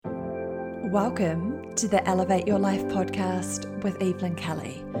Welcome to the Elevate Your Life podcast with Evelyn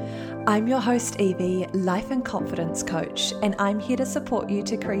Kelly. I'm your host, Evie, life and confidence coach, and I'm here to support you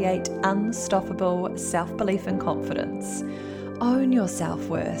to create unstoppable self-belief and confidence, own your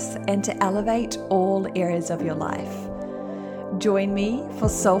self-worth, and to elevate all areas of your life. Join me for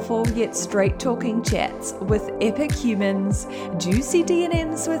soulful yet straight-talking chats with epic humans, juicy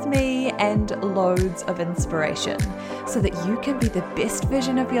D&Ms with me, and loads of inspiration so that you can be the best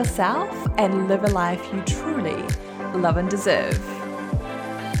version of yourself and live a life you truly love and deserve.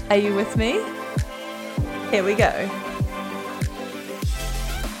 Are you with me? Here we go.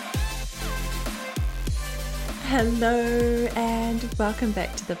 Hello and welcome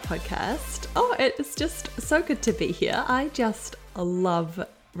back to the podcast. Oh, it's just so good to be here. I just love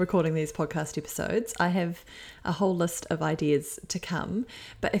recording these podcast episodes. I have a whole list of ideas to come,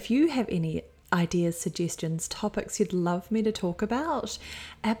 but if you have any ideas, suggestions, topics you'd love me to talk about,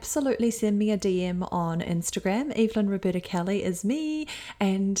 absolutely send me a DM on Instagram. Evelyn Roberta Kelly is me,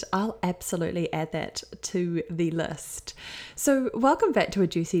 and I'll absolutely add that to the list. So welcome back to a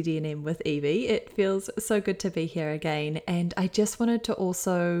Juicy D&M with Evie. It feels so good to be here again, and I just wanted to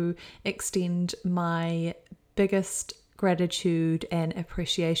also extend my biggest gratitude and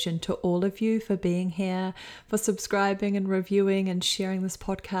appreciation to all of you for being here, for subscribing and reviewing and sharing this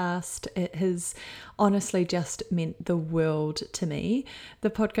podcast. It has honestly just meant the world to me.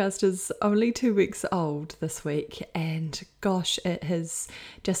 The podcast is only 2 weeks old this week, and gosh, it has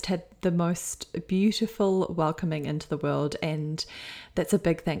just had the most beautiful welcoming into the world, and that's a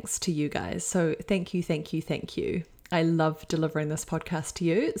big thanks to you guys. So thank you, thank you, thank you. I love delivering this podcast to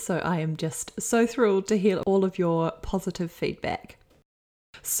you, so I am just so thrilled to hear all of your positive feedback.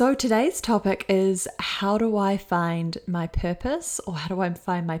 So today's topic is, how do I find my purpose, or how do I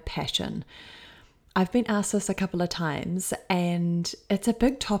find my passion? I've been asked this a couple of times, and it's a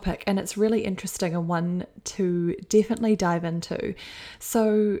big topic, and it's really interesting and one to definitely dive into.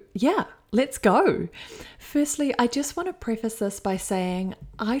 So yeah, let's go. Firstly, I just want to preface this by saying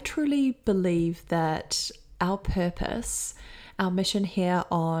I truly believe that our purpose, our mission here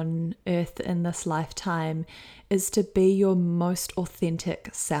on earth in this lifetime, is to be your most authentic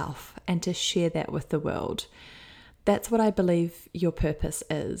self and to share that with the world. That's what I believe your purpose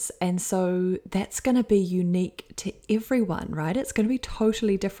is. And so that's going to be unique to everyone, right? It's going to be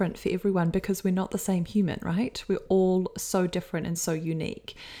totally different for everyone because we're not the same human, right? We're all so different and so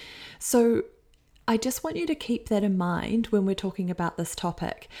unique. So I just want you to keep that in mind when we're talking about this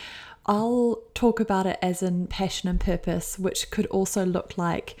topic. I'll talk about it as in passion and purpose, which could also look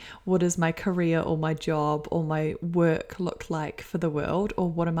like, what is my career or my job or my work look like for the world,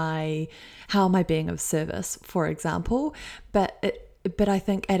 or how am I being of service, for example. But I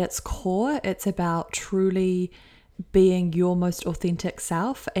think at its core, it's about truly being your most authentic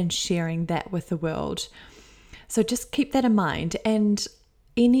self and sharing that with the world. So just keep that in mind. And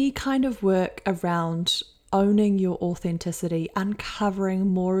any kind of work around owning your authenticity, uncovering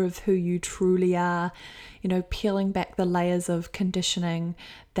more of who you truly are, peeling back the layers of conditioning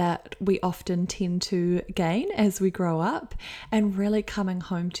that we often tend to gain as we grow up, and really coming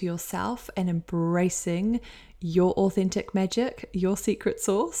home to yourself and embracing your authentic magic, your secret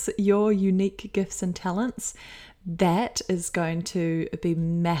sauce, your unique gifts and talents. That is going to be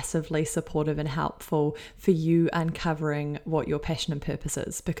massively supportive and helpful for you uncovering what your passion and purpose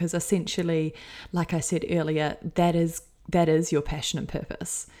is, because essentially, like I said earlier, that is your passion and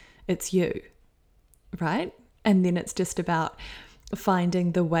purpose. It's you, right? And then it's just about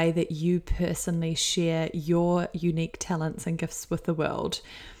finding the way that you personally share your unique talents and gifts with the world.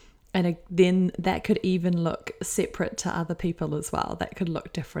 And then that could even look separate to other people as well. That could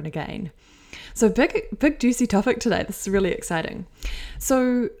look different again. So big juicy topic today. This is really exciting.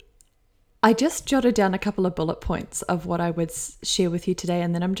 So I just jotted down a couple of bullet points of what I would share with you today,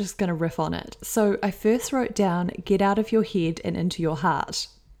 and then I'm just going to riff on it. So I first wrote down, get out of your head and into your heart.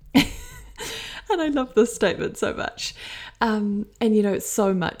 And I love this statement so much. And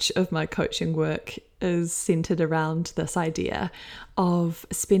so much of my coaching work is centered around this idea of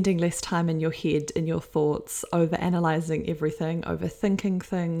spending less time in your head, in your thoughts, over analyzing everything, overthinking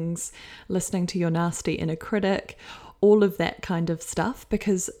things, listening to your nasty inner critic, all of that kind of stuff,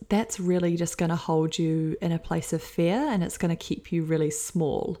 because that's really just going to hold you in a place of fear, and it's going to keep you really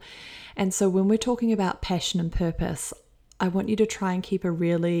small. And so when we're talking about passion and purpose, I want you to try and keep a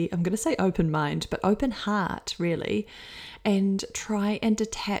really, I'm going to say open mind, but open heart really, and try and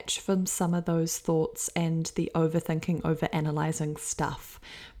detach from some of those thoughts and the overthinking, overanalyzing stuff.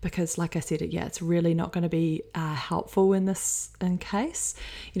 Because like I said, it's really not going to be helpful in case,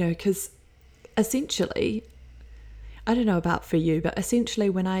 because essentially I don't know about for you, but essentially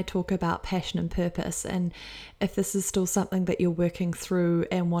when I talk about passion and purpose, and if this is still something that you're working through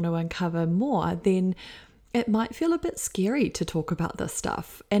and want to uncover more, then it might feel a bit scary to talk about this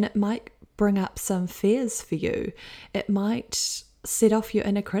stuff, and it might bring up some fears for you. It might set off your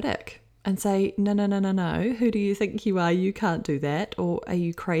inner critic and say, no, no, no, no, no, who do you think you are? You can't do that. Or are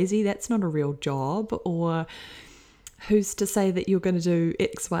you crazy? That's not a real job. Or who's to say that you're going to do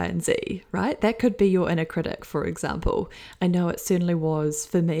X, Y, and Z, right? That could be your inner critic, for example. I know it certainly was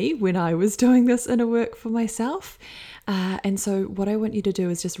for me when I was doing this inner work for myself. And so what I want you to do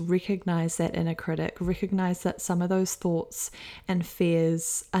is just recognize that inner critic, recognize that some of those thoughts and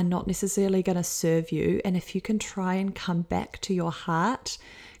fears are not necessarily going to serve you. And if you can try and come back to your heart,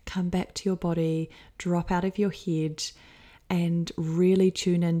 come back to your body, drop out of your head, and really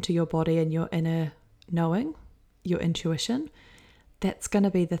tune into your body and your inner knowing, your intuition, that's going to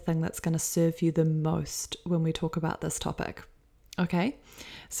be the thing that's going to serve you the most when we talk about this topic. Okay?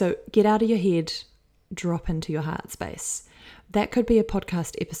 So get out of your head, drop into your heart space. That could be a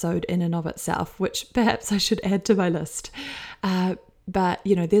podcast episode in and of itself, which perhaps I should add to my list. But,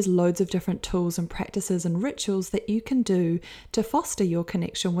 there's loads of different tools and practices and rituals that you can do to foster your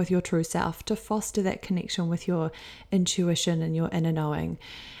connection with your true self, to foster that connection with your intuition and your inner knowing.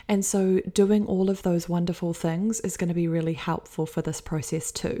 And so doing all of those wonderful things is going to be really helpful for this process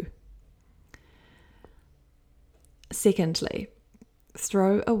too. Secondly,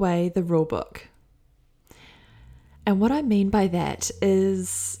 throw away the rule book. And what I mean by that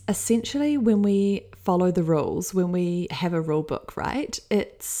is essentially when we follow the rules, when we have a rule book, right?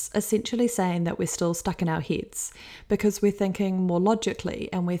 It's essentially saying that we're still stuck in our heads because we're thinking more logically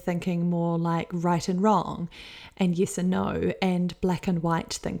and we're thinking more like right and wrong and yes and no and black and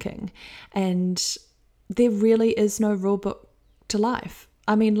white thinking. And there really is no rule book to life.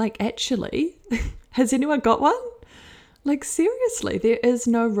 I mean, actually, has anyone got one? Seriously, there is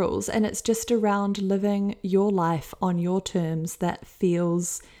no rules, and it's just around living your life on your terms that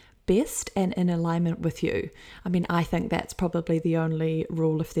feels best and in alignment with you. I mean, I think that's probably the only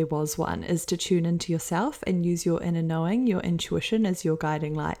rule, if there was one, is to tune into yourself and use your inner knowing, your intuition as your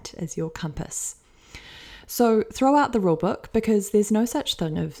guiding light, as your compass. So throw out the rule book because there's no such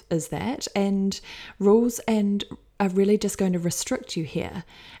thing as that, and rules are really just going to restrict you here.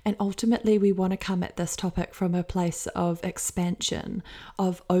 And ultimately, we want to come at this topic from a place of expansion,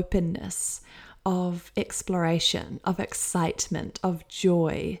 of openness, of exploration, of excitement, of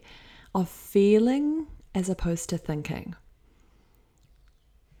joy, of feeling as opposed to thinking.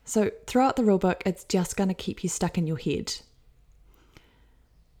 So throw out the rule book. It's just going to keep you stuck in your head.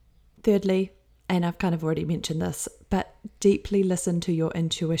 Thirdly, and I've kind of already mentioned this, but deeply listen to your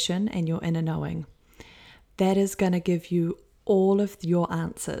intuition and your inner knowing. That is going to give you all of your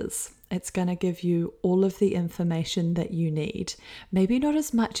answers. It's going to give you all of the information that you need. Maybe not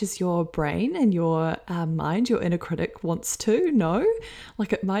as much as your brain and your mind, your inner critic wants to, no.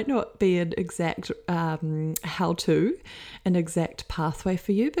 It might not be an exact how-to, an exact pathway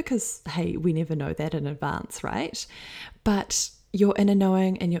for you because, hey, we never know that in advance, right? But your inner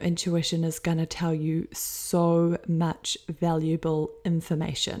knowing and your intuition is going to tell you so much valuable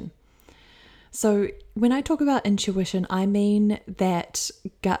information. So when I talk about intuition, I mean that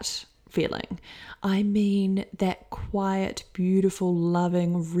gut feeling. I mean that quiet, beautiful,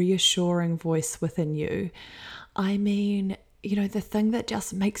 loving, reassuring voice within you. I mean, the thing that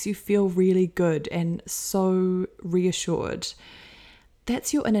just makes you feel really good and so reassured.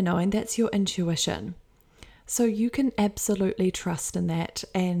 That's your inner knowing, that's your intuition. So you can absolutely trust in that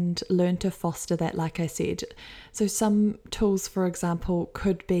and learn to foster that, like I said. So some tools, for example,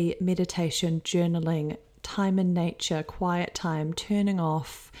 could be meditation, journaling, time in nature, quiet time, turning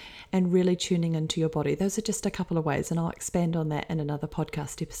off, and really tuning into your body. Those are just a couple of ways, and I'll expand on that in another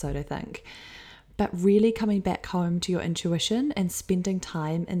podcast episode, I think. But really coming back home to your intuition and spending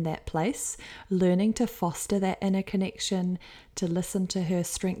time in that place, learning to foster that inner connection, to listen to her,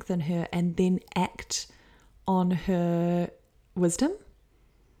 strengthen her, and then act on her wisdom.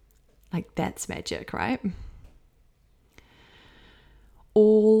 That's magic, right?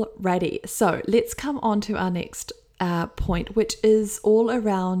 Alrighty, so let's come on to our next point, which is all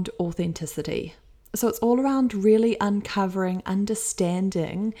around authenticity. So it's all around really uncovering,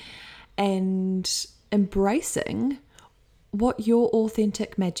 understanding, and embracing what your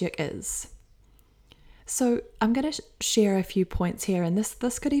authentic magic is. So I'm going to share a few points here, and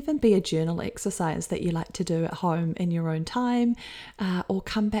this could even be a journal exercise that you like to do at home in your own time, or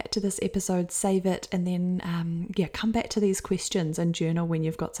come back to this episode, save it, and then come back to these questions and journal when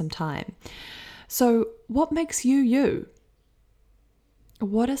you've got some time. So what makes you you?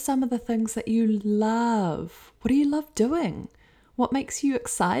 What are some of the things that you love? What do you love doing? What makes you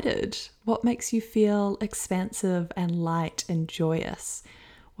excited? What makes you feel expansive and light and joyous?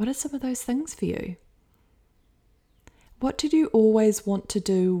 What are some of those things for you? What did you always want to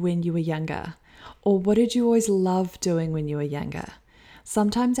do when you were younger? Or what did you always love doing when you were younger?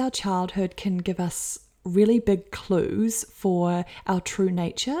 Sometimes our childhood can give us really big clues for our true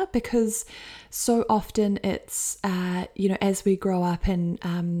nature, because so often it's, as we grow up and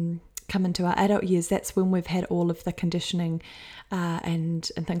come into our adult years, that's when we've had all of the conditioning and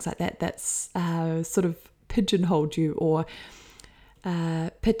things like that that's sort of pigeonholed you, or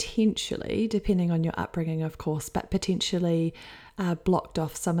potentially, depending on your upbringing, of course, but potentially blocked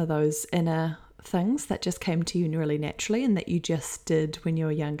off some of those inner things that just came to you really naturally and that you just did when you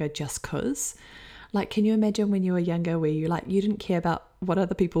were younger just 'cause. Like, can you imagine when you were younger where you didn't care about what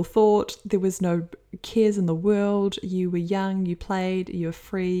other people thought? There was no cares in the world. You were young, you played, you were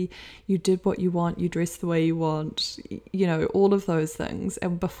free, you did what you want, you dressed the way you want, all of those things.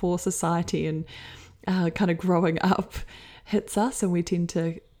 And before society and kind of growing up hits us, and we tend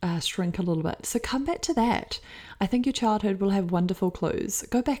to shrink a little bit. So come back to that. I think your childhood will have wonderful clues.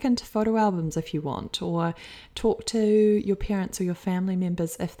 Go back into photo albums if you want, or talk to your parents or your family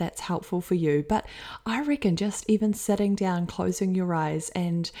members if that's helpful for you. But I reckon just even sitting down, closing your eyes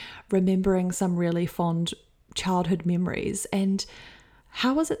and remembering some really fond childhood memories. And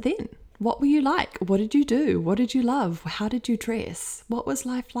how was it then? What were you like? What did you do? What did you love? How did you dress? What was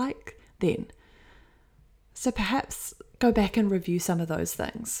life like then? So perhaps go back and review some of those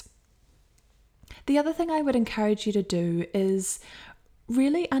things. The other thing I would encourage you to do is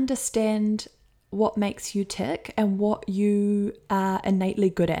really understand what makes you tick and what you are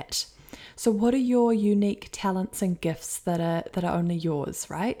innately good at. So what are your unique talents and gifts that are only yours,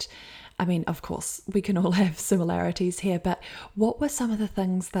 right? I mean, of course, we can all have similarities here, but what were some of the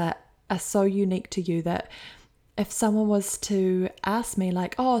things that are so unique to you that if someone was to ask me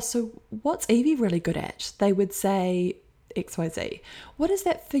so what's Evie really good at? They would say XYZ. What is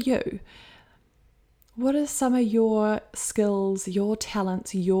that for you? What are some of your skills, your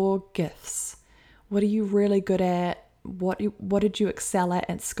talents, your gifts? What are you really good at? What did you excel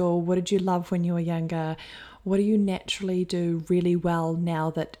at school? What did you love when you were younger? What do you naturally do really well now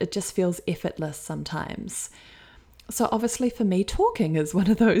that it just feels effortless sometimes? So obviously for me, talking is one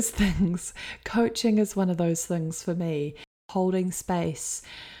of those things. Coaching is one of those things for me. Holding space,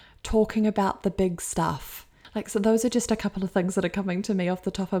 talking about the big stuff. So those are just a couple of things that are coming to me off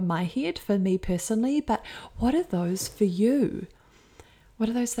the top of my head for me personally. But what are those for you? What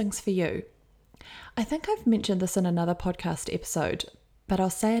are those things for you? I think I've mentioned this in another podcast episode, but I'll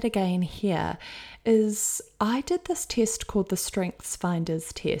say it again here, is I did this test called the Strengths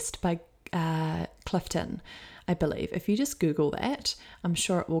Finders test by Clifton, I believe. If you just Google that, I'm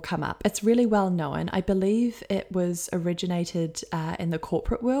sure it will come up. It's really well known. I believe it was originated in the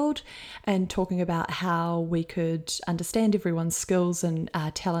corporate world, and talking about how we could understand everyone's skills and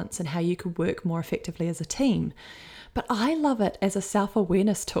talents and how you could work more effectively as a team. But I love it as a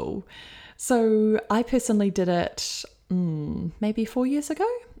self-awareness tool. So I personally did it maybe 4 years ago,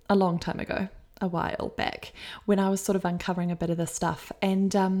 a long time ago, a while back, when I was sort of uncovering a bit of this stuff.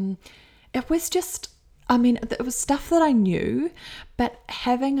 And it was just, it was stuff that I knew, but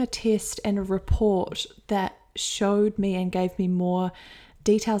having a test and a report that showed me and gave me more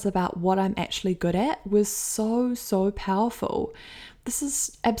details about what I'm actually good at was so, so powerful. This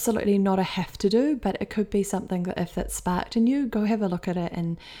is absolutely not a have to do, but it could be something that if it sparked in you, go have a look at it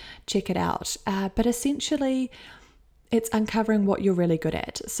and check it out. But essentially, it's uncovering what you're really good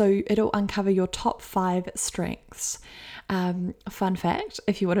at. So it'll uncover your top 5 strengths. Fun fact,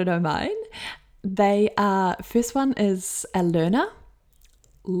 if you want to know mine, they are, first one is a learner.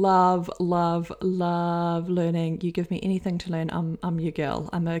 Love, love, love learning. You give me anything to learn, I'm your girl.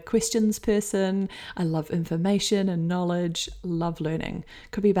 I'm a questions person. I love information and knowledge. Love learning.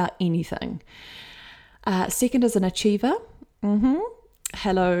 Could be about anything. Second is an achiever.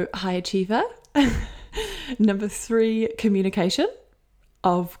 Hello, high achiever. Number 3, communication.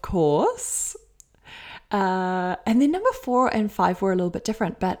 Of course. And then number 4 and 5 were a little bit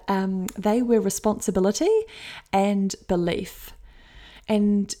different, but they were responsibility and belief.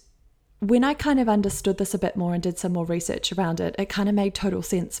 And when I kind of understood this a bit more and did some more research around it, it kind of made total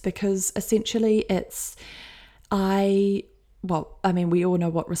sense, because essentially we all know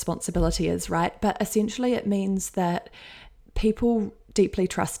what responsibility is, right? But essentially it means that people deeply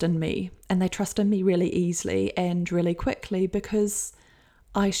trust in me, and they trust in me really easily and really quickly because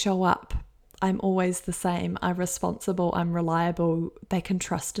I show up. I'm always the same, I'm responsible, I'm reliable, they can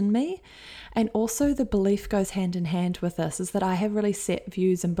trust in me. And also the belief goes hand in hand with this, is that I have really set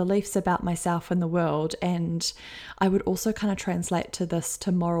views and beliefs about myself and the world. And I would also kind of translate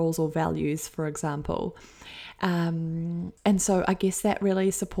to morals or values, for example. And so I guess that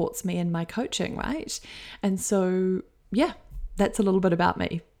really supports me in my coaching, right? And so, yeah, that's a little bit about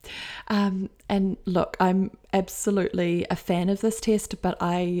me. And look, I'm absolutely a fan of this test, but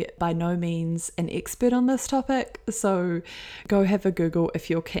I by no means an expert on this topic. So go have a Google if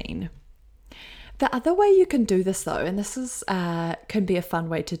you're keen. The other way you can do this though, and this is can be a fun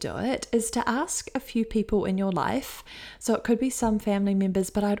way to do it, is to ask a few people in your life. So it could be some family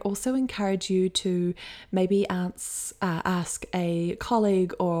members, but I'd also encourage you to maybe ask a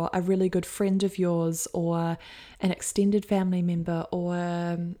colleague or a really good friend of yours, or an extended family member,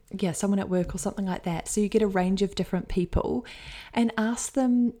 or someone at work or something like that. So you get a range of different people and ask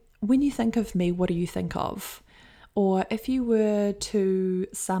them, when you think of me, what do you think of? Or if you were to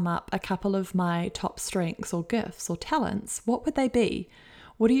sum up a couple of my top strengths or gifts or talents, what would they be?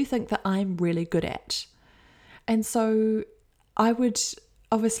 What do you think that I'm really good at? And so I would,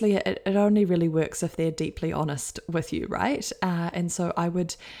 obviously it only really works if they're deeply honest with you, right? And so I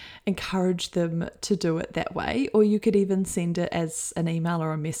would encourage them to do it that way. Or you could even send it as an email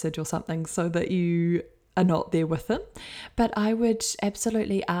or a message or something so that you are not there with them. But I would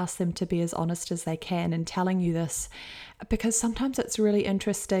absolutely ask them to be as honest as they can in telling you this, because sometimes it's really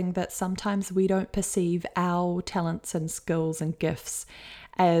interesting that sometimes we don't perceive our talents and skills and gifts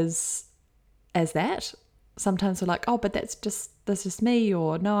as that. Sometimes we're like, oh, but that's just me,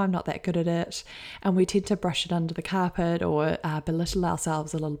 or no, I'm not that good at it. And we tend to brush it under the carpet or belittle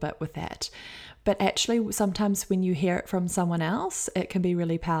ourselves a little bit with that. But actually, sometimes when you hear it from someone else, it can be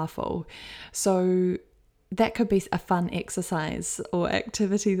really powerful. So that could be a fun exercise or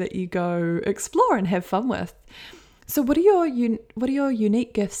activity that you go explore and have fun with. So what are your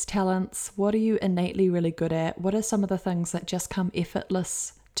unique gifts, talents? What are you innately really good at? What are some of the things that just come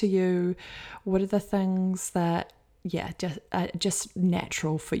effortless to you? What are the things that just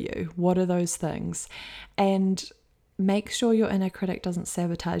natural for you? What are those things? And make sure your inner critic doesn't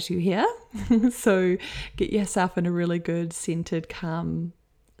sabotage you here. So get yourself in a really good, centered, calm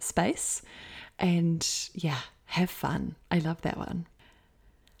space. And have fun. I love that one.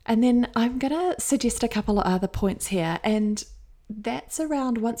 And then I'm going to suggest a couple of other points here. And that's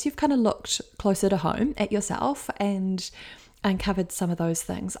around, once you've kind of looked closer to home at yourself and uncovered some of those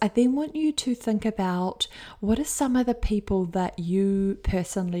things, I then want you to think about, what are some of the people that you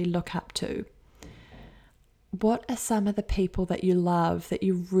personally look up to? What are some of the people that you love, that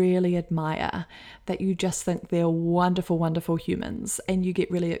you really admire, that you just think they're wonderful, wonderful humans and you get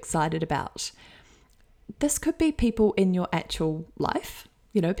really excited about? This could be people in your actual life,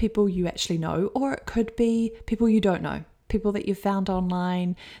 people you actually know, or it could be people you don't know, people that you've found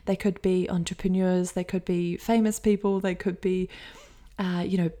online. They could be entrepreneurs, they could be famous people, they could be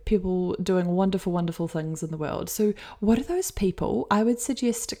people doing wonderful, wonderful things in the world. So what are those people? I would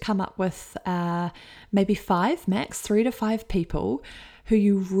suggest to come up with maybe 5, max 3 to 5 people who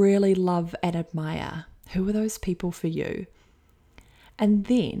you really love and admire. Who are those people for you? And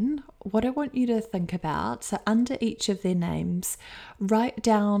then what I want you to think about, so under each of their names, write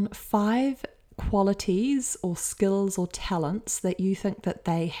down 5 qualities or skills or talents that you think that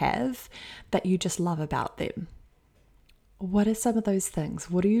they have that you just love about them. What are some of those things?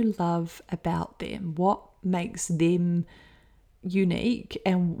 What do you love about them? What makes them unique?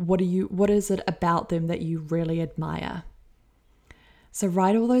 And what is it about them that you really admire? So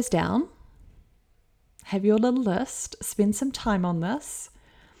write all those down. Have your little list. Spend some time on this.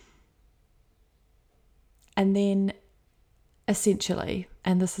 And then essentially,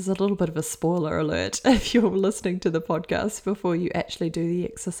 and this is a little bit of a spoiler alert if you're listening to the podcast before you actually do the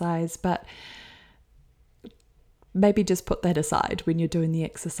exercise, but maybe just put that aside when you're doing the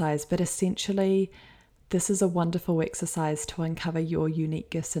exercise. But essentially, this is a wonderful exercise to uncover your unique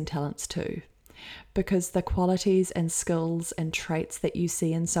gifts and talents too. Because the qualities and skills and traits that you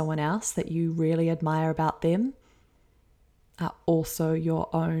see in someone else that you really admire about them are also your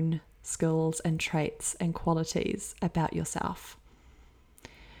own skills and traits and qualities about yourself.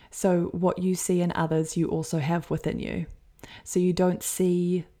 So what you see in others, you also have within you. So you don't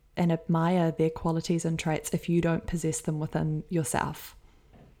see and admire their qualities and traits if you don't possess them within yourself.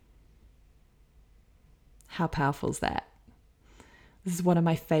 How powerful is that? This is one of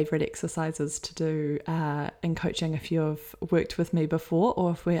my favorite exercises to do in coaching. If you've worked with me before,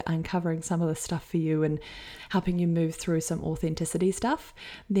 or if we're uncovering some of the stuff for you and helping you move through some authenticity stuff,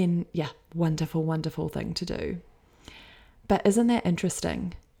 then wonderful, wonderful thing to do. But isn't that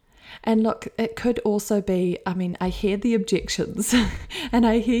interesting? And look, it could also be, I hear the objections and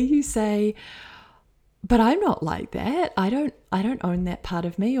I hear you say, but I'm not like that. I don't own that part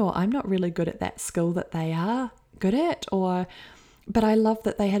of me, or I'm not really good at that skill that they are good at, but I love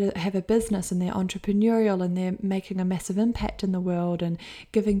that they have a business and they're entrepreneurial and they're making a massive impact in the world and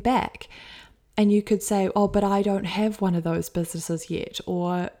giving back. And you could say, oh, but I don't have one of those businesses yet,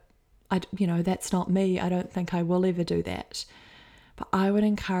 or that's not me. I don't think I will ever do that. But I would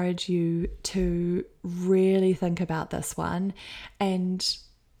encourage you to really think about this one, and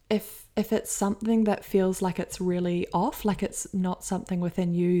if it's something that feels like it's really off, like it's not something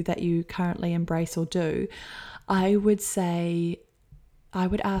within you that you currently embrace or do, I would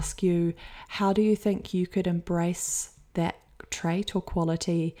ask you, how do you think you could embrace that trait or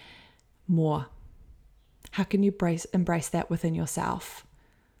quality more? How can you embrace that within yourself?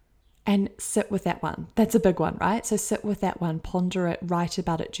 And sit with that one. That's a big one, right? So sit with that one, ponder it, write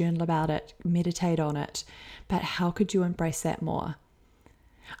about it, journal about it, meditate on it. But how could you embrace that more?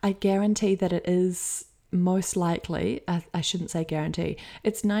 I guarantee that it is most likely, I shouldn't say guarantee,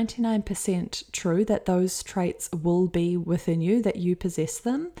 it's 99% true that those traits will be within you, that you possess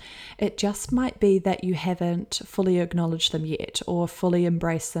them. It just might be that you haven't fully acknowledged them yet or fully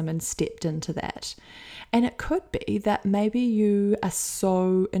embraced them and stepped into that. And it could be that maybe you are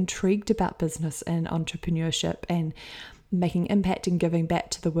so intrigued about business and entrepreneurship and making impact and giving back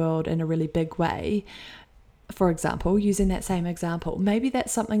to the world in a really big way. For example, using that same example, maybe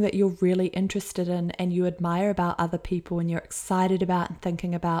that's something that you're really interested in and you admire about other people and you're excited about and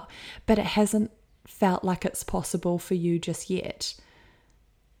thinking about, but it hasn't felt like it's possible for you just yet.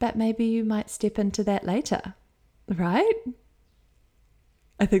 But maybe you might step into that later, right?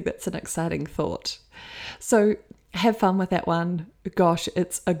 I think that's an exciting thought. So have fun with that one. Gosh,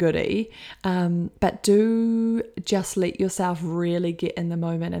 it's a goodie. But do just let yourself really get in the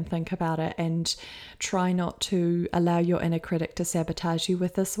moment and think about it, and try not to allow your inner critic to sabotage you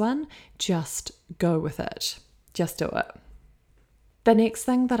with this one. Just go with it. Just do it. The next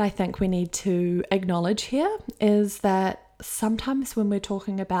thing that I think we need to acknowledge here is that sometimes when we're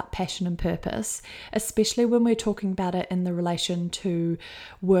talking about passion and purpose, especially when we're talking about it in the relation to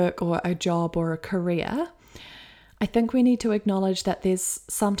work or a job or a career, I think we need to acknowledge that there's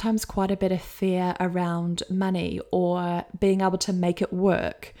sometimes quite a bit of fear around money or being able to make it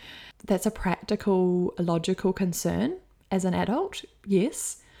work. That's a practical, logical concern as an adult,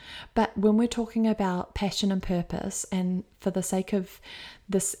 yes. But when we're talking about passion and purpose, and for the sake of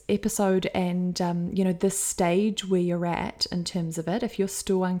this episode and, this stage where you're at in terms of it, if you're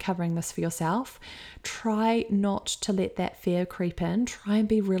still uncovering this for yourself, try not to let that fear creep in. Try and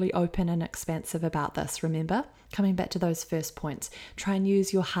be really open and expansive about this. Remember, coming back to those first points, try and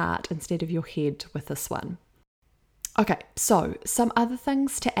use your heart instead of your head with this one. Okay, so some other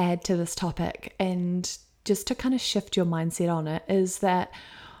things to add to this topic, and just to kind of shift your mindset on it, is that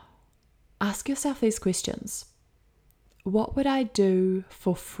ask yourself these questions. What would I do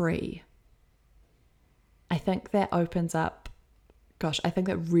for free? I think that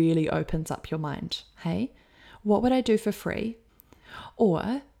really opens up your mind. Hey, what would I do for free?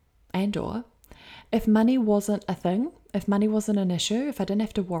 Or, if money wasn't a thing, if money wasn't an issue, if I didn't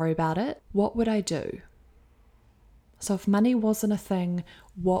have to worry about it, what would I do? So if money wasn't a thing,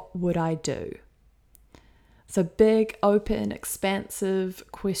 what would I do? So big, open, expansive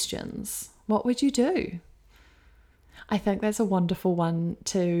questions. What would you do? I think that's a wonderful one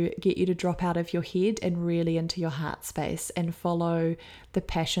to get you to drop out of your head and really into your heart space and follow the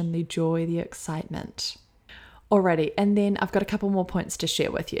passion, the joy, the excitement. Alrighty, and then I've got a couple more points to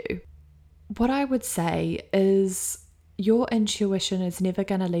share with you. What I would say is your intuition is never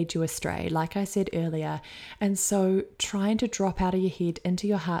going to lead you astray, like I said earlier. And so trying to drop out of your head into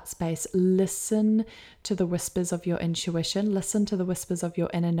your heart space, listen to the whispers of your intuition, listen to the whispers of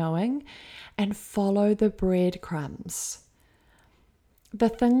your inner knowing, and follow the breadcrumbs. The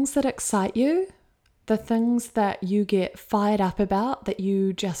things that excite you, the things that you get fired up about, that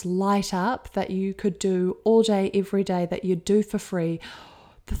you just light up, that you could do all day, every day, that you do for free,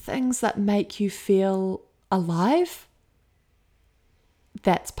 the things that make you feel alive,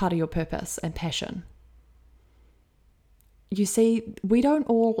 that's part of your purpose and passion. You see, we don't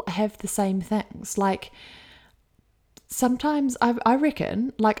all have the same things. Like sometimes I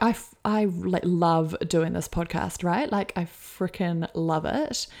reckon, like I love doing this podcast, right? Like I freaking love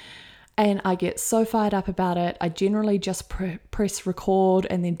it. And I get so fired up about it. I generally just press record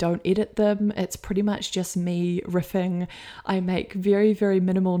and then don't edit them. It's pretty much just me riffing. I make very, very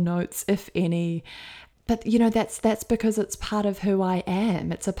minimal notes, if any. But that's because it's part of who I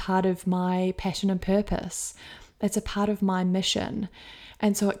am. It's a part of my passion and purpose. It's a part of my mission.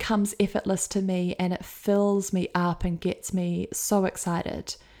 And so it comes effortless to me and it fills me up and gets me so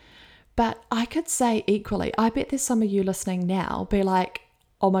excited. But I could say equally, I bet there's some of you listening now be like,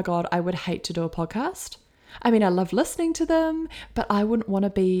 oh my God, I would hate to do a podcast. I mean, I love listening to them, but I wouldn't want to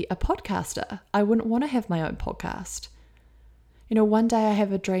be a podcaster. I wouldn't want to have my own podcast. One day I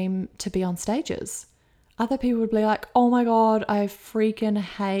have a dream to be on stages. Other people would be like, oh my God, I freaking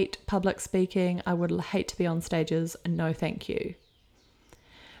hate public speaking. I would hate to be on stages. No, thank you.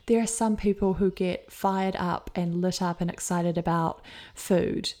 There are some people who get fired up and lit up and excited about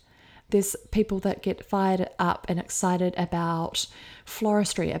food. There's people that get fired up and excited about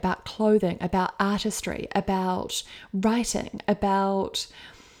floristry, about clothing, about artistry, about writing, about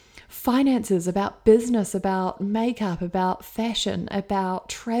finances, about business, about makeup, about fashion, about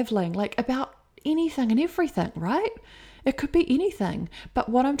traveling, like about anything and everything, right? It could be anything. But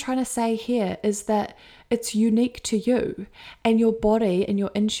what I'm trying to say here is that it's unique to you, and your body and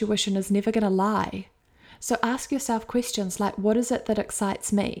your intuition is never going to lie. So ask yourself questions like, what is it that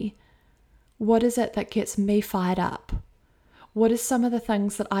excites me? What is it that gets me fired up? What is some of the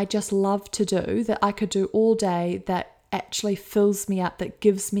things that I just love to do that I could do all day that actually fills me up, that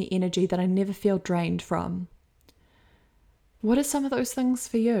gives me energy, that I never feel drained from? What are some of those things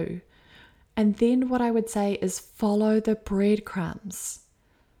for you? And then what I would say is follow the breadcrumbs.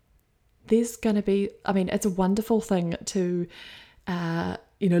 There's going to be, it's a wonderful thing to,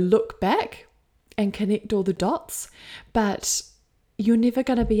 look back and connect all the dots, but you're never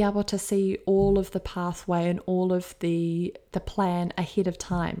going to be able to see all of the pathway and all of the plan ahead of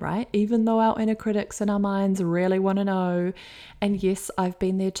time, right? Even though our inner critics in our minds really want to know, and yes, I've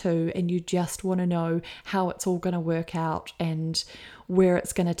been there too, and you just want to know how it's all going to work out and where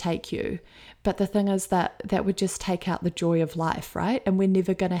it's going to take you. But the thing is that would just take out the joy of life, right? And we're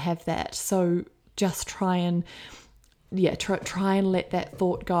never going to have that. So just try and let that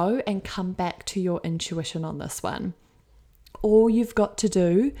thought go and come back to your intuition on this one. All you've got to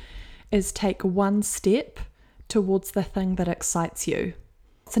do is take one step towards the thing that excites you.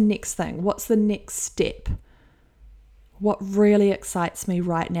 What's the next thing? What's the next step? What really excites me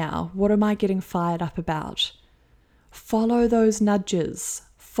right now? What am I getting fired up about? Follow those nudges.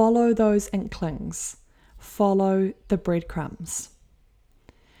 Follow those inklings. Follow the breadcrumbs.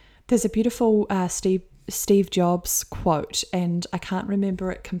 There's a beautiful Steve Jobs quote, and I can't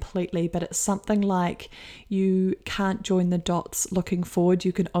remember it completely, but it's something like, you can't join the dots looking forward,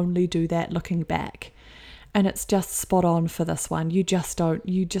 you can only do that looking back. And it's just spot on for this one. You just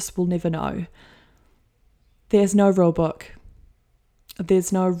will never know. There's no rule book.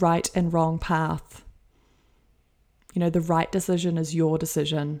 There's no right and wrong path. The right decision is your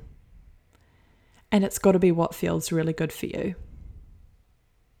decision. And it's got to be what feels really good for you.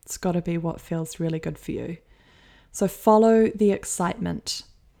 It's got to be what feels really good for you. So follow the excitement.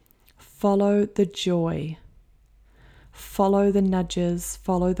 Follow the joy. Follow the nudges.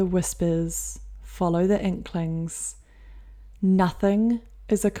 Follow the whispers. Follow the inklings. Nothing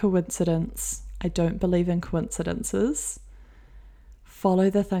is a coincidence. I don't believe in coincidences. Follow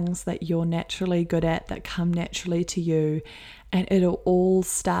the things that you're naturally good at, that come naturally to you, and it'll all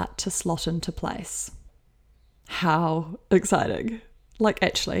start to slot into place. How exciting.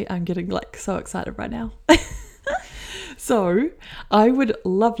 Actually, I'm getting so excited right now. So I would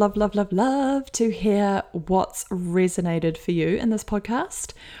love to hear what's resonated for you in this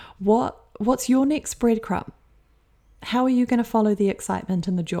podcast. What's your next breadcrumb? How are you going to follow the excitement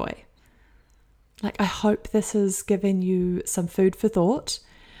and the joy? I hope this has given you some food for thought.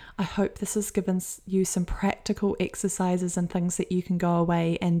 I hope this has given you some practical exercises and things that you can go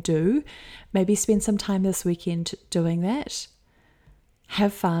away and do. Maybe spend some time this weekend doing that.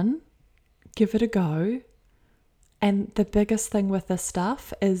 Have fun, give it a go. And the biggest thing with this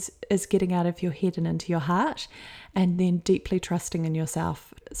stuff is getting out of your head and into your heart, and then deeply trusting in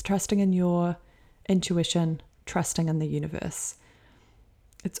yourself. It's trusting in your intuition, trusting in the universe.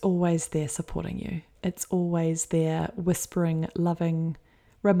 It's always there supporting you. It's always there whispering, loving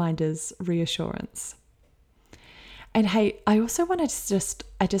reminders, reassurance. And hey, I also wanted to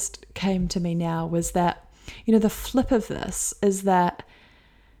I just came to me now was that, the flip of this is that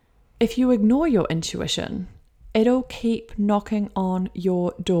if you ignore your intuition, it'll keep knocking on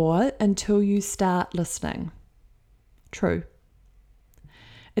your door until you start listening. True.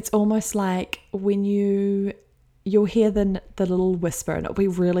 It's almost like when you'll hear the little whisper, and it'll be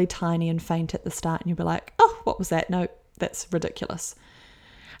really tiny and faint at the start, and you'll be like, oh, what was that? No, that's ridiculous.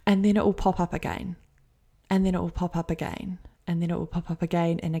 And then it will pop up again. And then it will pop up again. And then it will pop up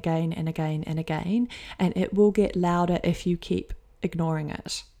again and again and again and again. And it will get louder if you keep ignoring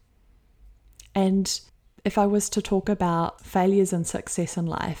it. And If I was to talk about failures and success in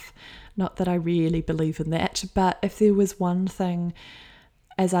life, not that I really believe in that, but if there was one thing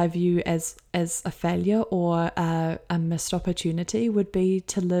as I view as a failure or a missed opportunity, would be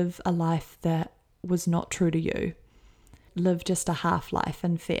to live a life that was not true to you. Live just a half life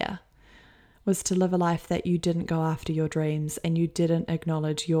in fear. Was to live a life that you didn't go after your dreams and you didn't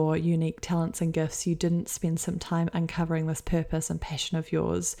acknowledge your unique talents and gifts. You didn't spend some time uncovering this purpose and passion of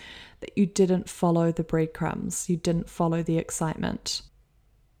yours, that you didn't follow the breadcrumbs, you didn't follow the excitement.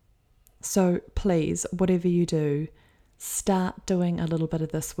 So please, whatever you do, start doing a little bit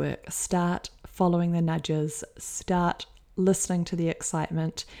of this work. Start following the nudges. Start listening to the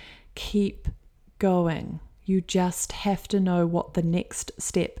excitement. Keep going. You just have to know what the next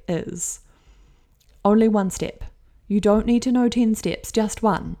step is. Only one step. You don't need to know 10 steps, just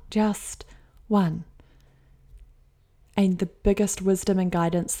one. Just one. And the biggest wisdom and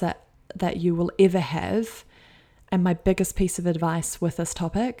guidance that you will ever have, and my biggest piece of advice with this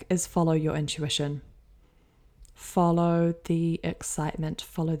topic, is follow your intuition. Follow the excitement,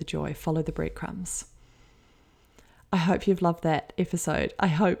 follow the joy, follow the breadcrumbs. I hope you've loved that episode. I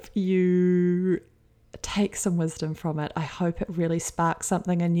hope you take some wisdom from it. I hope it really sparks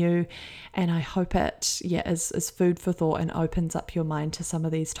something in you, and I hope it is food for thought and opens up your mind to some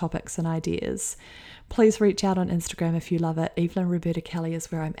of these topics and ideas. Please reach out on Instagram if you love it. Evelyn Roberta Kelly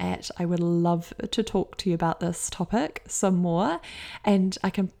is where I'm at. I would love to talk to you about this topic some more, and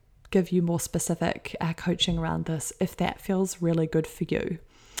I can give you more specific coaching around this if that feels really good for you.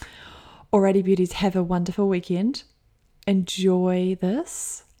 Alrighty, beauties, have a wonderful weekend. Enjoy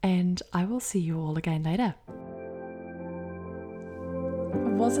this, and I will see you all again later.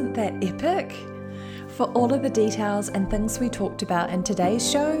 Wasn't that epic? For all of the details and things we talked about in today's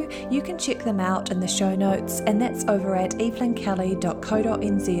show, you can check them out in the show notes, and that's over at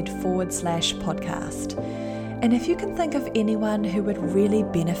evelynkelly.co.nz/podcast. And if you can think of anyone who would really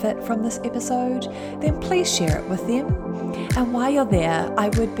benefit from this episode, then please share it with them. And while you're there, I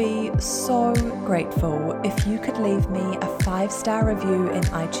would be so grateful if you could leave me a 5-star review in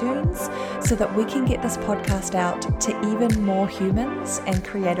iTunes so that we can get this podcast out to even more humans and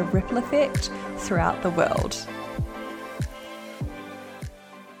create a ripple effect throughout the world.